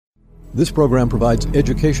This program provides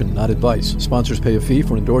education, not advice. Sponsors pay a fee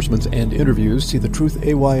for endorsements and interviews. See the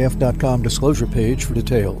truthayf.com disclosure page for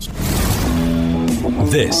details.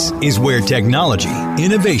 This is where technology,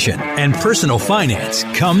 innovation, and personal finance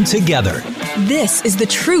come together. This is The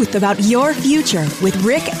Truth About Your Future with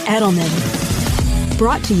Ric Edelman.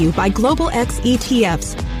 Brought to you by Global X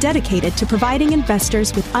ETFs, dedicated to providing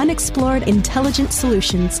investors with unexplored intelligent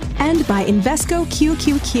solutions, and by Invesco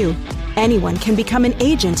QQQ. Anyone can become an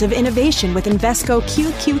agent of innovation with Invesco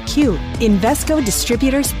QQQ. Invesco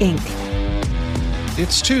Distributors, Inc.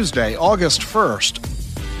 It's Tuesday, August 1st.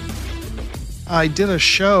 I did a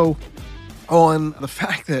show on the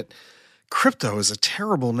fact that crypto is a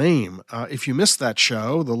terrible name. If you missed that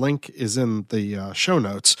show, the link is in the show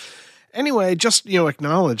notes. Anyway, just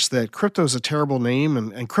acknowledge that crypto is a terrible name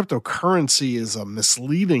and cryptocurrency is a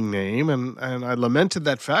misleading name, and I lamented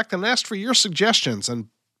that fact and asked for your suggestions, and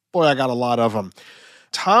boy, I got a lot of them.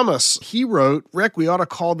 Thomas, he wrote, Rick, we ought to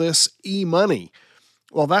call this e-money.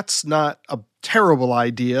 Well, that's not a terrible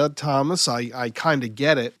idea, Thomas. I kind of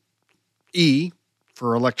get it. E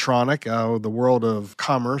for electronic, the world of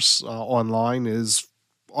commerce online is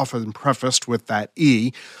often prefaced with that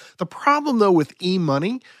E. The problem, though, with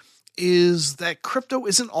e-money is that crypto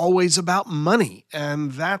isn't always about money,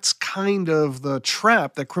 and that's kind of the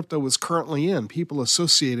trap that crypto is currently in. People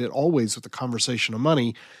associate it always with the conversation of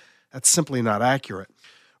money. That's simply not accurate.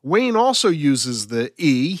 Wayne also uses the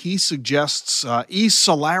E. He suggests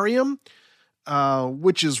e-salarium,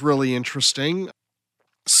 which is really interesting.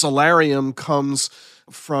 Salarium comes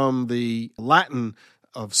from the Latin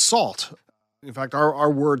of salt. In fact, our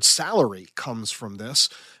word salary comes from this.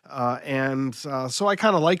 So I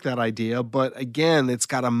kind of like that idea, but again, it's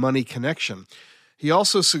got a money connection. He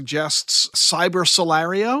also suggests cyber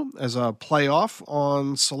salario as a playoff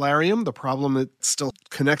on salarium. The problem, it still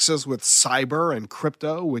connects us with cyber and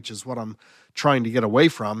crypto, which is what I'm trying to get away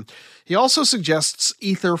from. He also suggests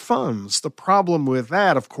Ether funds. The problem with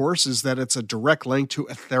that, of course, is that it's a direct link to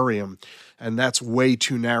Ethereum, and that's way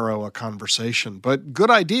too narrow a conversation. But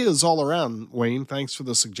good ideas all around, Wayne. Thanks for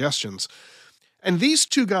the suggestions. And these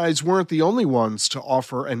two guys weren't the only ones to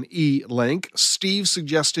offer an E-link. Steve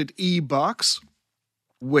suggested E-bucks,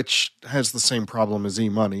 which has the same problem as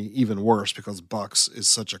e-money, even worse because bucks is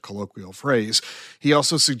such a colloquial phrase. He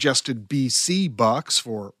also suggested BC bucks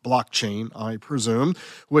for blockchain, I presume,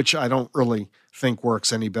 which I don't really think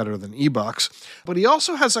works any better than e-bucks. But he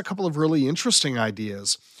also has a couple of really interesting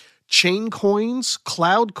ideas. Chain coins,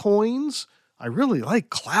 cloud coins. I really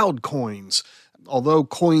like cloud coins. Although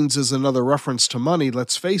coins is another reference to money,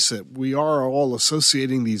 let's face it, we are all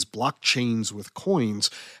associating these blockchains with coins,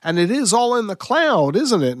 and it is all in the cloud,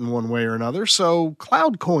 isn't it, in one way or another? So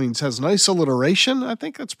cloud coins has nice alliteration. I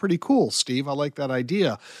think that's pretty cool, Steve. I like that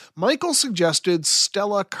idea. Michael suggested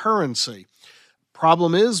Stellar currency.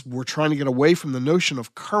 Problem is, we're trying to get away from the notion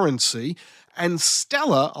of currency, and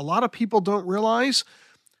Stellar, a lot of people don't realize,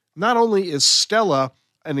 not only is Stellar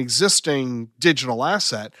an existing digital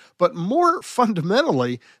asset, but more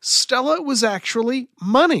fundamentally, Stellar was actually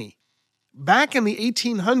money. Back in the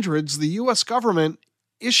 1800s, the U.S. government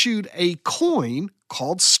issued a coin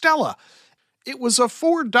called Stellar. It was a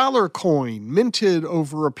 $4 coin minted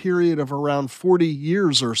over a period of around 40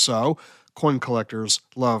 years or so. Coin collectors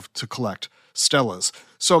love to collect Stellas.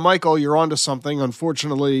 So, Michael, you're onto something.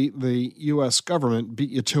 Unfortunately, the U.S. government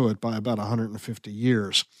beat you to it by about 150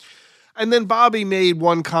 years. And then Bobby made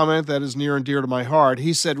one comment that is near and dear to my heart.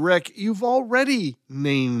 He said, Rick, you've already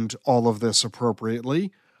named all of this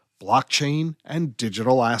appropriately, blockchain and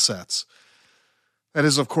digital assets. That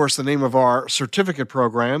is, of course, the name of our certificate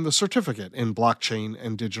program, the Certificate in Blockchain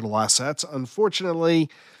and Digital Assets. Unfortunately,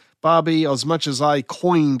 Bobby, as much as I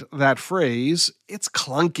coined that phrase, it's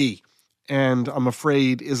clunky and I'm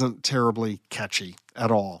afraid isn't terribly catchy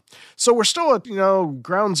at all. So we're still at,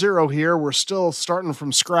 ground zero here. We're still starting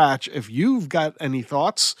from scratch. If you've got any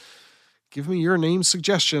thoughts, give me your name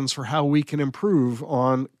suggestions for how we can improve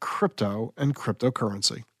on crypto and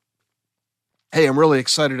cryptocurrency. Hey, I'm really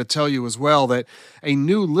excited to tell you as well that a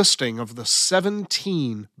new listing of the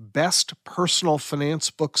 17 best personal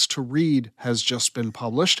finance books to read has just been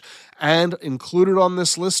published, and included on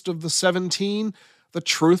this list of the 17, The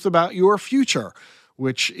Truth About Your Future,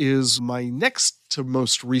 which is my next to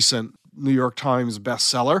most recent New York Times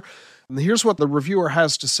bestseller. And here's what the reviewer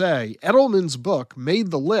has to say. Edelman's book made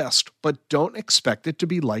the list, but don't expect it to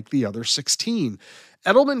be like the other 16.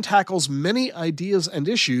 Edelman tackles many ideas and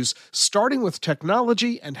issues, starting with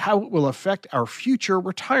technology and how it will affect our future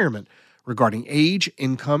retirement regarding age,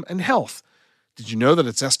 income, and health. Did you know that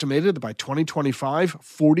it's estimated that by 2025,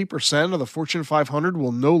 40% of the Fortune 500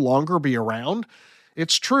 will no longer be around?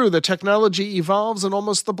 It's true that technology evolves in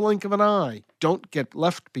almost the blink of an eye. Don't get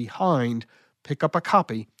left behind. Pick up a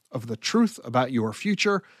copy of The Truth About Your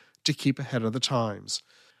Future to keep ahead of the times.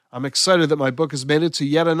 I'm excited that my book has made it to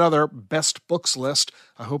yet another Best Books list.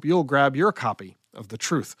 I hope you'll grab your copy of The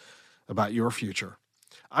Truth About Your Future.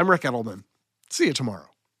 I'm Rick Edelman. See you tomorrow.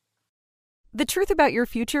 The Truth About Your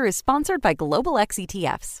Future is sponsored by Global X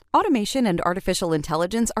ETFs. Automation and artificial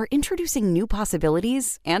intelligence are introducing new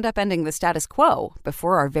possibilities and upending the status quo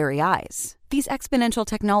before our very eyes. These exponential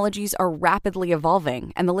technologies are rapidly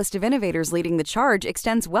evolving, and the list of innovators leading the charge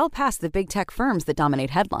extends well past the big tech firms that dominate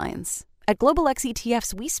headlines. At Global X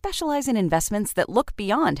ETFs, we specialize in investments that look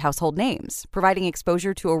beyond household names, providing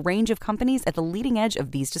exposure to a range of companies at the leading edge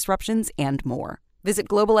of these disruptions and more. Visit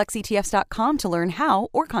globalxetfs.com to learn how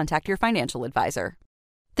or contact your financial advisor.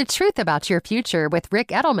 The Truth About Your Future with Rick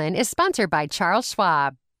Edelman is sponsored by Charles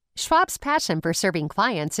Schwab. Schwab's passion for serving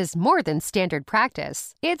clients is more than standard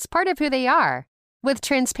practice. It's part of who they are. With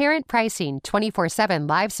transparent pricing, 24/7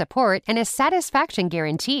 live support, and a satisfaction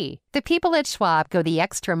guarantee, the people at Schwab go the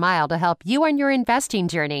extra mile to help you on your investing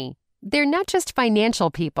journey. They're not just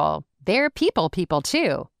financial people, they're people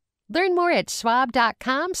too. Learn more at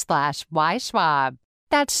schwab.com/whyschwab.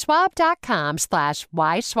 That's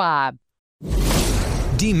schwab.com/whyschwab.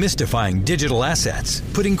 Demystifying digital assets,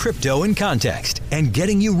 putting crypto in context, and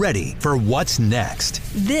getting you ready for what's next.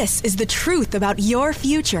 This is The Truth About Your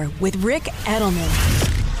Future with Rick Edelman.